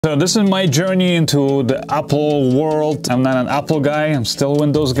So this is my journey into the Apple world. I'm not an Apple guy, I'm still a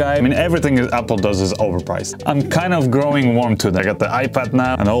Windows guy. I mean, everything that Apple does is overpriced. I'm kind of growing warm to it. I got the iPad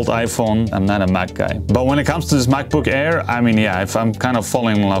now, an old iPhone. I'm not a Mac guy. But when it comes to this MacBook Air, I mean, yeah, if I'm kind of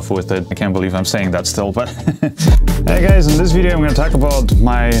falling in love with it. I can't believe I'm saying that still, but... Hey guys, in this video I'm going to talk about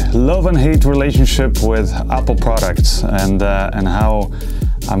my love and hate relationship with Apple products and how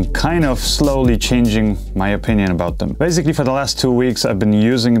I'm kind of slowly changing my opinion about them. Basically, for the last 2 weeks, I've been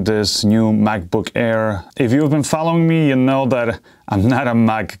using this new MacBook Air. If you've been following me, you know that I'm not a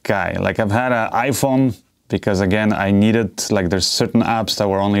Mac guy. Like, I've had an iPhone because, again, I needed, like, there's certain apps that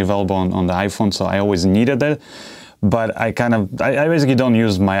were only available on the iPhone, so I always needed it. But I basically don't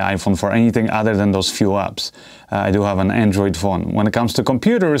use my iPhone for anything other than those few apps. I do have an Android phone. When it comes to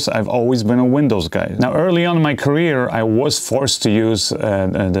computers, I've always been a Windows guy. Now, early on in my career, I was forced to use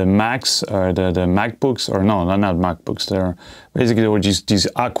the Macs or the MacBooks, or no, not MacBooks. They were just these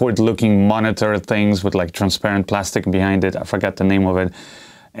awkward-looking monitor things with like transparent plastic behind it. I forgot the name of it.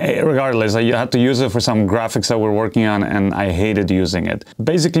 Regardless, I had to use it for some graphics that we're working on, and I hated using it.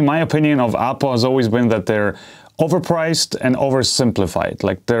 Basically, my opinion of Apple has always been that they're overpriced and oversimplified.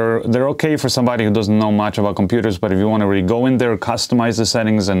 Like, they're okay for somebody who doesn't know much about computers, but if you want to really go in there, customize the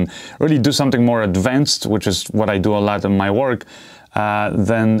settings, and really do something more advanced, which is what I do a lot in my work,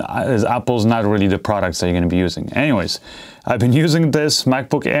 then Apple's not really the products that you're going to be using. Anyways, I've been using this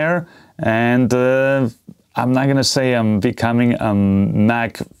MacBook Air, and I'm not going to say I'm becoming a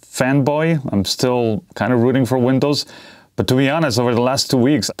Mac fanboy. I'm still kind of rooting for Windows. But to be honest, over the last 2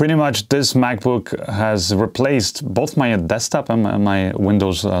 weeks, pretty much this MacBook has replaced both my desktop and my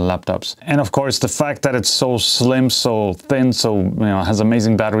Windows laptops. And of course, the fact that it's so slim, so thin, so has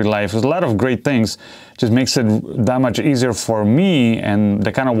amazing battery life, there's a lot of great things, just makes it that much easier for me and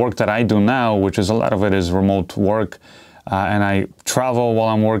the kind of work that I do now, which is a lot of it is remote work. And I travel while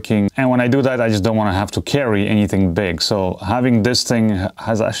I'm working, and when I do that, I just don't want to have to carry anything big. So having this thing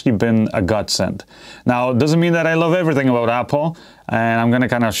has actually been a godsend. Now, it doesn't mean that I love everything about Apple, and I'm going to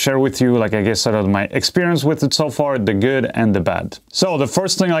kind of share with you, like, I guess, sort of my experience with it so far, the good and the bad. So the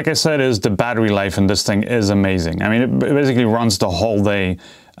first thing, like I said, is the battery life in this thing is amazing. I mean, it basically runs the whole day.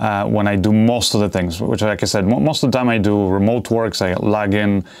 When I do most of the things, which, like I said, most of the time I do remote works. I log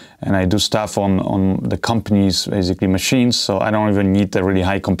in and I do stuff on the company's basically machines, so I don't even need the really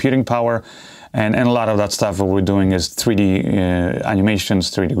high computing power. And a lot of that stuff what we're doing is 3D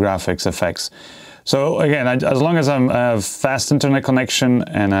animations, 3D graphics, effects. So again, as long as I'm a fast internet connection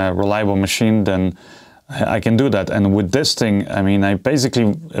and a reliable machine, then I can do that. And with this thing, I mean, I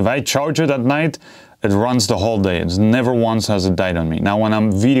basically, if I charge it at night, it runs the whole day. It's never once has it died on me. Now, when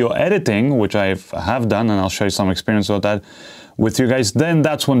I'm video editing, which I have done, and I'll show you some experience with that with you guys, then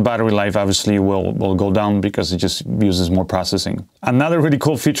that's when battery life obviously will go down because it just uses more processing. Another really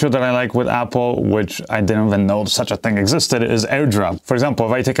cool feature that I like with Apple, which I didn't even know such a thing existed, is AirDrop. For example,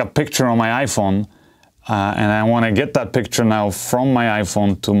 if I take a picture on my iPhone, and I want to get that picture now from my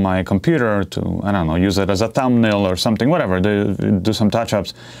iPhone to my computer to, I don't know, use it as a thumbnail or something, whatever, do some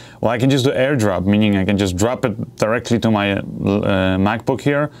touch-ups. Well, I can just do AirDrop, meaning I can just drop it directly to my MacBook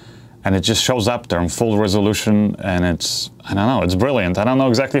here, and it just shows up there in full resolution, and it's, I don't know, it's brilliant. I don't know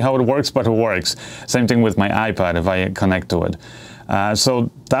exactly how it works, but it works. Same thing with my iPad if I connect to it. So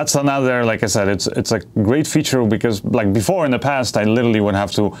that's another, like I said, it's a great feature because, like, before in the past, I literally would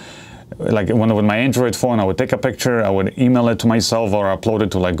have to, like, with my Android phone, I would take a picture, I would email it to myself or upload it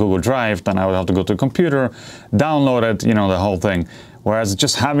to like Google Drive, then I would have to go to the computer, download it, the whole thing. Whereas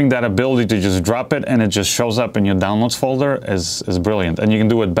just having that ability to just drop it and it just shows up in your downloads folder is brilliant. And you can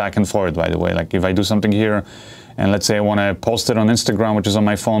do it back and forth, by the way. Like, if I do something here, and let's say I want to post it on Instagram, which is on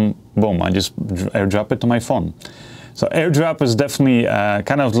my phone, boom, I just AirDrop it to my phone. So AirDrop is definitely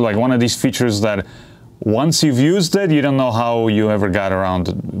kind of like one of these features that once you've used it, you don't know how you ever got around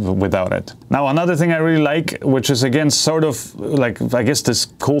without it. Now, another thing I really like, which is again sort of like, I guess, this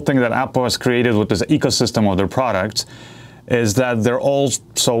cool thing that Apple has created with this ecosystem of their products, is that they're all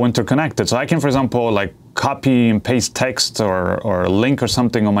so interconnected. So I can, for example, like copy and paste text or a link or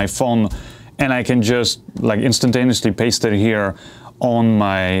something on my phone, and I can just like instantaneously paste it here on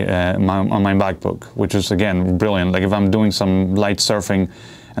my on my MacBook, which is again brilliant. Like, if I'm doing some light surfing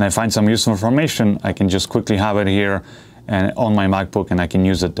and I find some useful information, I can just quickly have it here and on my MacBook, and I can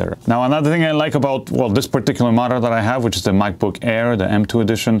use it there. Now, another thing I like about, well, this particular model that I have, which is the MacBook Air, the M2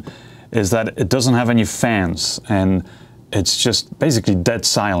 edition, is that it doesn't have any fans, and it's just basically dead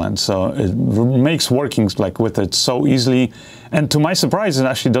silent. So it makes working like with it so easily. And to my surprise, it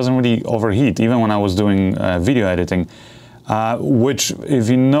actually doesn't really overheat, even when I was doing video editing. Which, if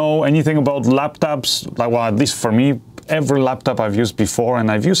you know anything about laptops, like, well, at least for me, every laptop I've used before,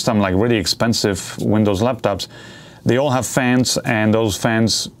 and I've used some like really expensive Windows laptops, they all have fans, and those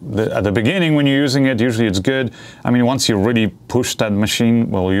fans, at the beginning when you're using it, usually it's good. I mean, once you really push that machine,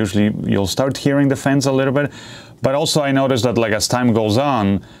 well, usually you'll start hearing the fans a little bit. But also I noticed that like as time goes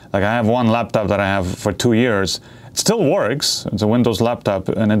on, like I have one laptop that I have for 2 years, it still works, it's a Windows laptop,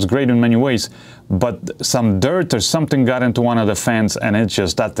 and it's great in many ways, but some dirt or something got into one of the fans, and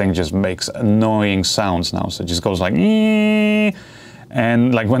that thing just makes annoying sounds now. So it just goes like, ee,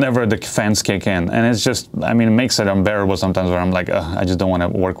 and like whenever the fans kick in, and it's just, I mean, it makes it unbearable sometimes where I'm like, I just don't want to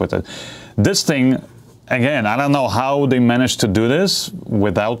work with it. This thing, again, I don't know how they managed to do this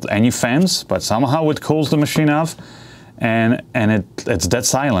without any fans, but somehow it cools the machine off, and it's dead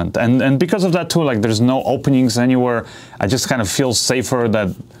silent. And because of that too, like there's no openings anywhere. I just kind of feel safer that,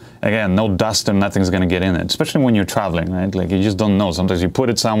 again, no dust and nothing's gonna get in it, especially when you're traveling, right? Like you just don't know. Sometimes you put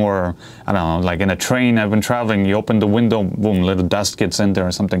it somewhere, I don't know, like in a train, I've been traveling, you open the window, boom, little dust gets in there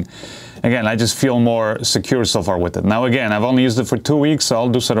or something. Again, I just feel more secure so far with it. Now again, I've only used it for 2 weeks, so I'll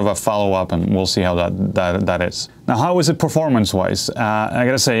do sort of a follow-up and we'll see how that is. Now, how is it performance-wise? I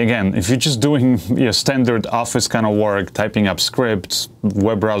gotta say, again, if you're just doing your standard office kind of work, typing up scripts,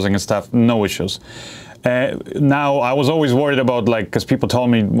 web browsing and stuff, no issues. Now, I was always worried about, like, because people told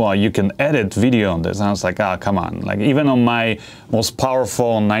me, well, you can edit video on this. And I was like, ah, come on. Like, even on my most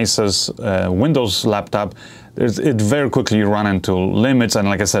powerful, nicest Windows laptop, it very quickly run into limits. And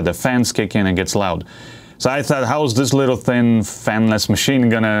like I said, the fans kick in and gets loud. So I thought, how is this little thin fanless machine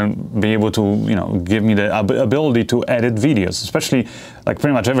gonna be able to, you know, give me the ability to edit videos? Especially, like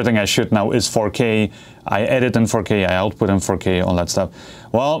pretty much everything I shoot now is 4K. I edit in 4K, I output in 4K, all that stuff.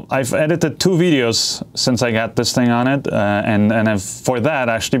 Well, I've edited 2 videos since I got this thing on it, for that,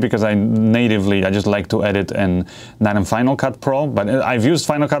 actually, because I just like to edit and not in Final Cut Pro, but I've used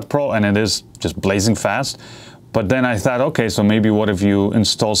Final Cut Pro and it is just blazing fast. But then I thought, okay, so maybe what if you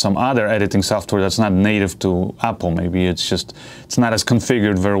install some other editing software that's not native to Apple? Maybe it's not as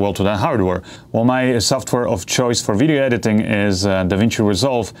configured very well to that hardware. Well, my software of choice for video editing is DaVinci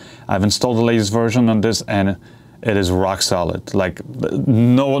Resolve. I've installed the latest version on this, and it is rock solid. Like,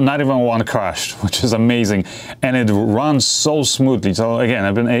 no, not even one crashed, which is amazing. And it runs so smoothly. So again,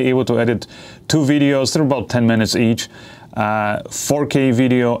 I've been able to edit 2 videos. They're about 10 minutes each. 4K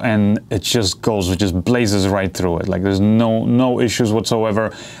video, and it just blazes right through it. Like there's no issues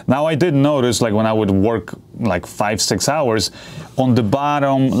whatsoever. Now I did notice, like when I would work like 5-6 hours, on the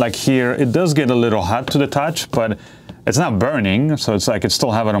bottom, like here, it does get a little hot to the touch, but it's not burning, so I could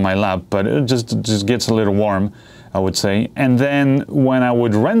still have it on my lap, but it just gets a little warm, I would say. And then when I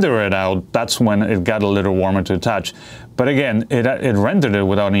would render it out, that's when it got a little warmer to the touch. But again, it rendered it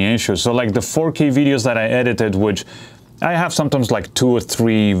without any issues. So like the 4K videos that I edited, which I have sometimes like 2 or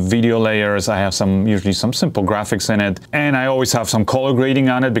 3 video layers. I have usually some simple graphics in it, and I always have some color grading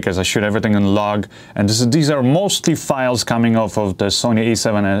on it because I shoot everything in log. And these are mostly files coming off of the Sony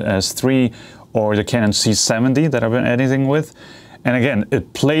a7S III or the Canon C70 that I've been editing with. And again,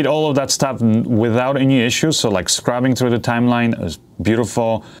 it played all of that stuff without any issues. So like scrubbing through the timeline is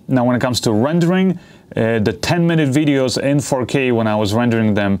beautiful. Now, when it comes to rendering, the 10-minute videos in 4K, when I was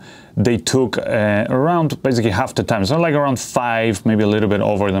rendering them, they took around basically half the time. So like around 5, maybe a little bit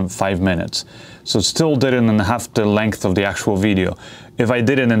over than 5 minutes. So it still did it in half the length of the actual video. If I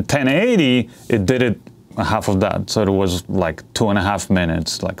did it in 1080, it did it half of that. So it was like 2.5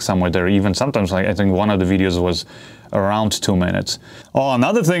 minutes, like somewhere there. Even sometimes, like I think one of the videos was around 2 minutes. Oh,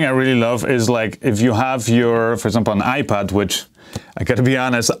 another thing I really love is like if you have your, for example, an iPad, which I gotta be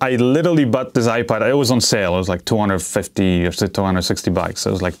honest, I literally bought this iPad. It was on sale. It was like 250 or 260 bucks.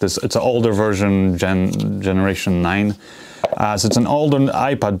 So it was like this. It's an older version, generation 9. So it's an older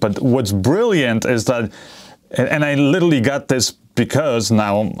iPad. But what's brilliant is that, and I literally got this because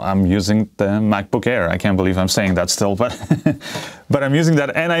now I'm using the MacBook Air. I can't believe I'm saying that still, but but I'm using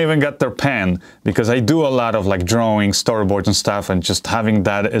that, and I even got their pen because I do a lot of like drawing, storyboards and stuff, and just having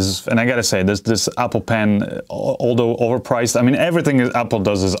that is, and I gotta say, this Apple pen, although overpriced, I mean everything Apple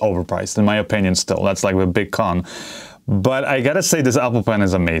does is overpriced in my opinion still. That's like the big con. But I gotta say this Apple pen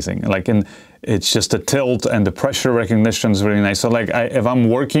is amazing. Like, it's just the tilt and the pressure recognition is really nice. So like if I'm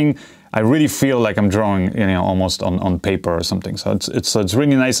working, I really feel like I'm drawing, you know, almost on paper or something. So it's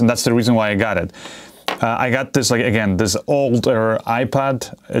really nice, and that's the reason why I got it. I got this, like, again, this older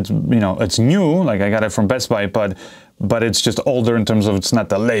iPad. It's, you know, it's new. Like I got it from Best Buy, but it's just older in terms of it's not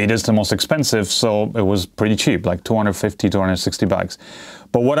the latest, the most expensive. So it was pretty cheap, like 250, 260 bucks.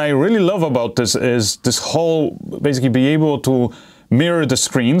 But what I really love about this is this whole, basically be able to mirror the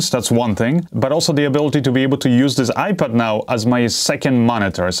screens, that's one thing, but also the ability to be able to use this iPad now as my second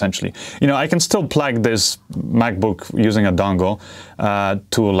monitor, essentially. You know, I can still plug this MacBook using a dongle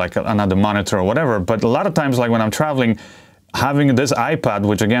to like another monitor or whatever, but a lot of times, like when I'm traveling, having this iPad,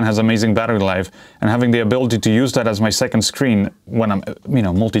 which again has amazing battery life, and having the ability to use that as my second screen when I'm, you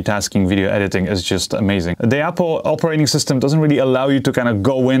know, multitasking video editing is just amazing. The Apple operating system doesn't really allow you to kind of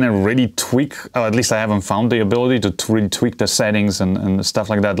go in and really tweak, or at least I haven't found the ability to really tweak the settings and stuff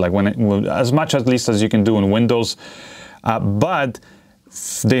like that, like as much at least as you can do in Windows. But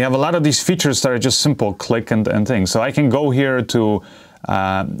they have a lot of these features that are just simple click and things. So I can go here to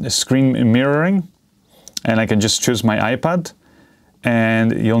screen mirroring, and I can just choose my iPad,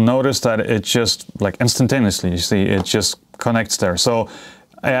 and you'll notice that it just like instantaneously, you see, it just connects there. So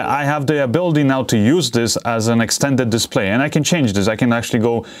I have the ability now to use this as an extended display, and I can change this. I can actually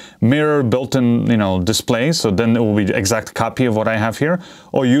go mirror built-in, you know, display, so then it will be the exact copy of what I have here,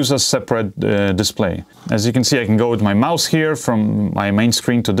 or use a separate display. As you can see, I can go with my mouse here from my main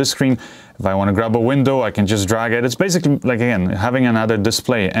screen to this screen. If I want to grab a window, I can just drag it. It's basically like, again, having another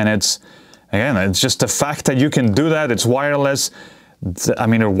display, and it's just the fact that you can do that. It's wireless. I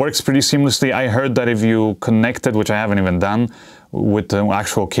mean, it works pretty seamlessly. I heard that if you connect it, which I haven't even done, with the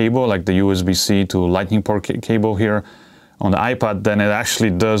actual cable, like the USB-C to Lightning port cable here on the iPad, then it actually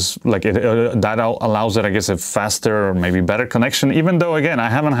does, like, that allows it, I guess, a faster or maybe better connection, even though, again, I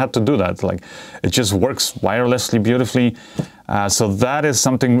haven't had to do that. Like, it just works wirelessly beautifully. So that is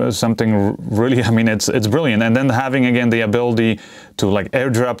something really, I mean, it's brilliant. And then having, again, the ability to like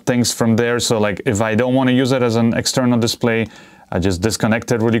airdrop things from there. So like if I don't want to use it as an external display, I just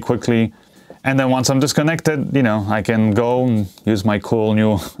disconnect it really quickly. And then once I'm disconnected, you know, I can go and use my cool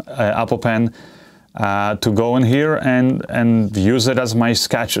new Apple Pen to go in here and use it as my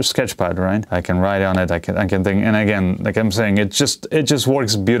sketchpad, right? I can write on it, I can think, and again, like I'm saying, it just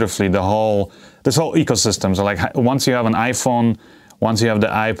works beautifully. This whole ecosystem. So like once you have an iPhone, once you have the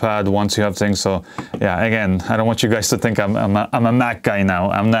iPad, once you have things. So yeah, again, I don't want you guys to think I'm a Mac guy now.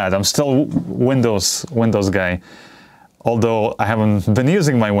 I'm not. I'm still Windows guy. Although I haven't been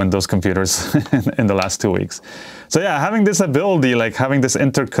using my Windows computers in the last 2 weeks. So yeah, having this ability, like having this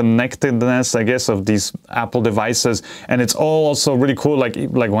interconnectedness, I guess, of these Apple devices, and it's all also really cool. Like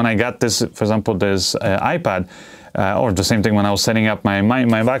when I got this, for example, this iPad, or the same thing when I was setting up my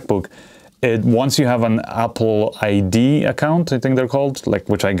MacBook. Once you have an Apple ID account, I think they're called, like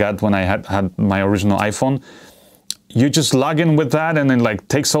which I got when I had my original iPhone. You just log in with that, and then like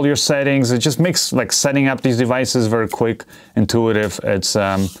takes all your settings. It just makes like setting up these devices very quick, intuitive. It's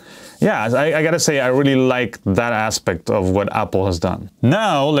yeah, I gotta say I really like that aspect of what Apple has done.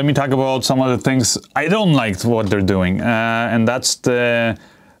 Now let me talk about some of the things I don't like what they're doing, and that's the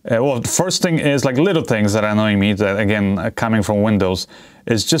well, the first thing is like little things that are annoying me. That again, coming from Windows,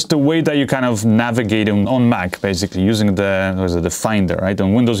 is just the way that you kind of navigate on Mac, basically using the Finder, right?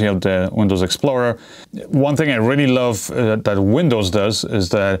 On Windows, you have the Windows Explorer. One thing I really love that Windows does is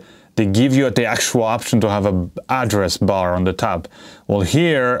that they give you the actual option to have an address bar on the top. Well,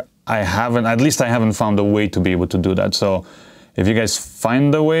 here, at least I haven't found a way to be able to do that. So if you guys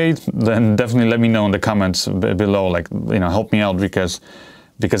find a way, then definitely let me know in the comments below, like, you know, help me out, because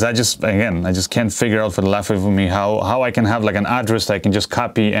I just can't figure out for the life of me how I can have like an address that I can just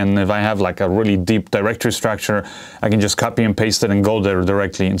copy, and if I have like a really deep directory structure, I can just copy and paste it and go there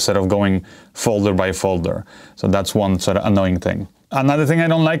directly instead of going folder by folder. So that's one sort of annoying thing. Another thing I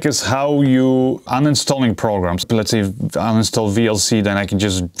don't like is how you unintalling programs. Let's say if I uninstall VLC, then I can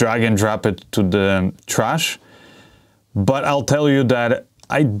just drag and drop it to the trash. But I'll tell you that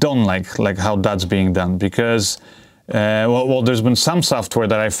I don't like how that's being done, because well, there's been some software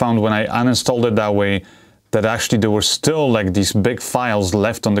that I found when I uninstalled it that way, that actually there were still like these big files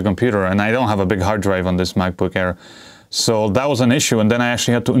left on the computer, and I don't have a big hard drive on this MacBook Air. So that was an issue, and then I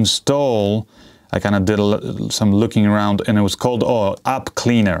actually had to install, I kind of did some looking around, and it was called App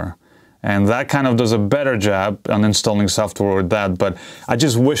Cleaner. And that kind of does a better job on installing software with that. But I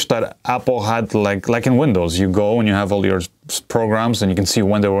just wish that Apple had, like in Windows, you go and you have all your programs and you can see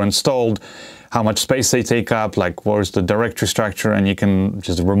when they were installed, how much space they take up, like where's the directory structure, and you can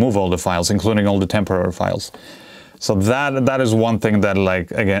just remove all the files, including all the temporary files. So that is one thing that,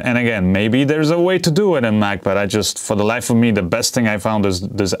 like, again, maybe there's a way to do it in Mac, but I just, for the life of me, the best thing I found is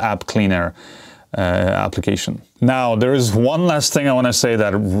this App Cleaner application. Now, there is one last thing I want to say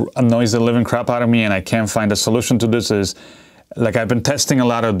that annoys the living crap out of me, and I can't find a solution to this, is like I've been testing a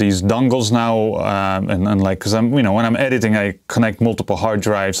lot of these dongles now, and like, because I'm, when I'm editing, I connect multiple hard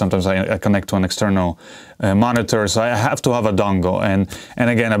drives. Sometimes I connect to an external monitor, so I have to have a dongle. And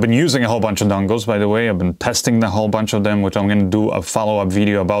again, I've been using a whole bunch of dongles, by the way. I've been testing a whole bunch of them, which I'm going to do a follow-up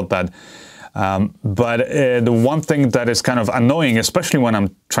video about that. But the one thing that is kind of annoying, especially when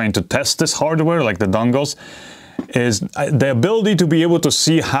I'm trying to test this hardware, like the dongles, is the ability to be able to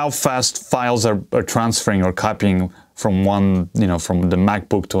see how fast files are transferring or copying from one, from the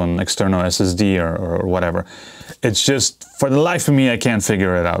MacBook to an external SSD or whatever. It's just, for the life of me, I can't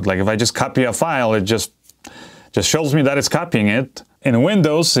figure it out. Like if I just copy a file, it just shows me that it's copying it. In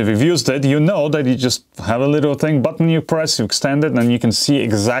Windows, if you've used it, you know that you just have a little button you press, you extend it, and you can see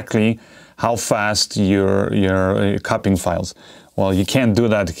exactly how fast you're copying files. Well, you can't do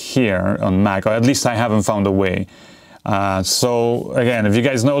that here on Mac, or at least I haven't found a way. So again, if you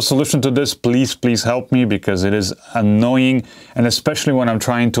guys know a solution to this, please help me, because it is annoying, and especially when I'm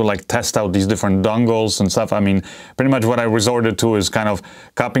trying to like test out these different dongles and stuff. I mean, pretty much what I resorted to is kind of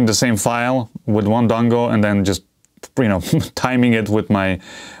copying the same file with one dongle and then just timing it with my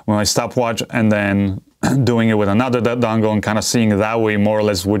stopwatch, and then doing it with another dongle and kind of seeing that way more or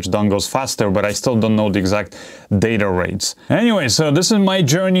less which dongle's faster, but I still don't know the exact data rates. Anyway, so this is my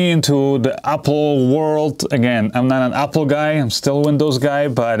journey into the Apple world. Again, I'm not an Apple guy, I'm still a Windows guy,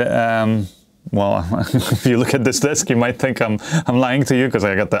 but well, if you look at this desk, you might think I'm lying to you, because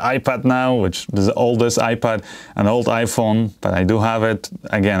I got the iPad now, which is the oldest iPad, an old iPhone, but I do have it.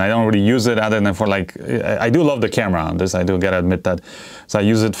 Again, I don't really use it other than for like, I do love the camera on this, I do gotta admit that. So I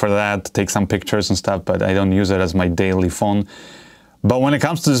use it for that, take some pictures and stuff, but I don't use it as my daily phone. But when it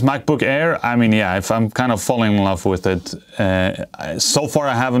comes to this MacBook Air, I mean, yeah, if I'm kind of falling in love with it. So far,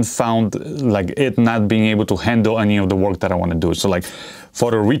 I haven't found like it not being able to handle any of the work that I want to do. So like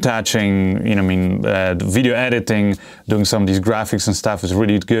photo retouching, video editing, doing some of these graphics and stuff is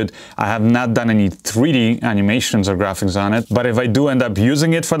really good. I have not done any 3D animations or graphics on it, but if I do end up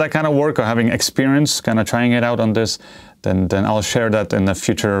using it for that kind of work or having experience kind of trying it out on this, then I'll share that in a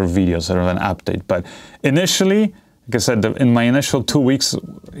future video, sort of an update. But initially, like I said, in my initial 2 weeks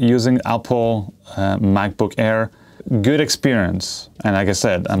using Apple MacBook Air, good experience. And like I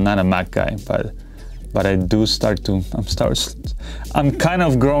said, I'm not a Mac guy, but I do I'm kind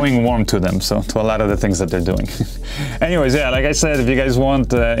of growing warm to them, so to a lot of the things that they're doing. Anyways, yeah, like I said, if you guys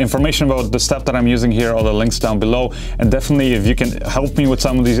want information about the stuff that I'm using here, all the links down below, and definitely if you can help me with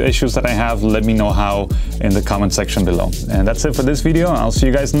some of these issues that I have, let me know how in the comment section below. And that's it for this video, and I'll see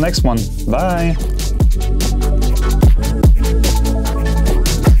you guys in the next one. Bye!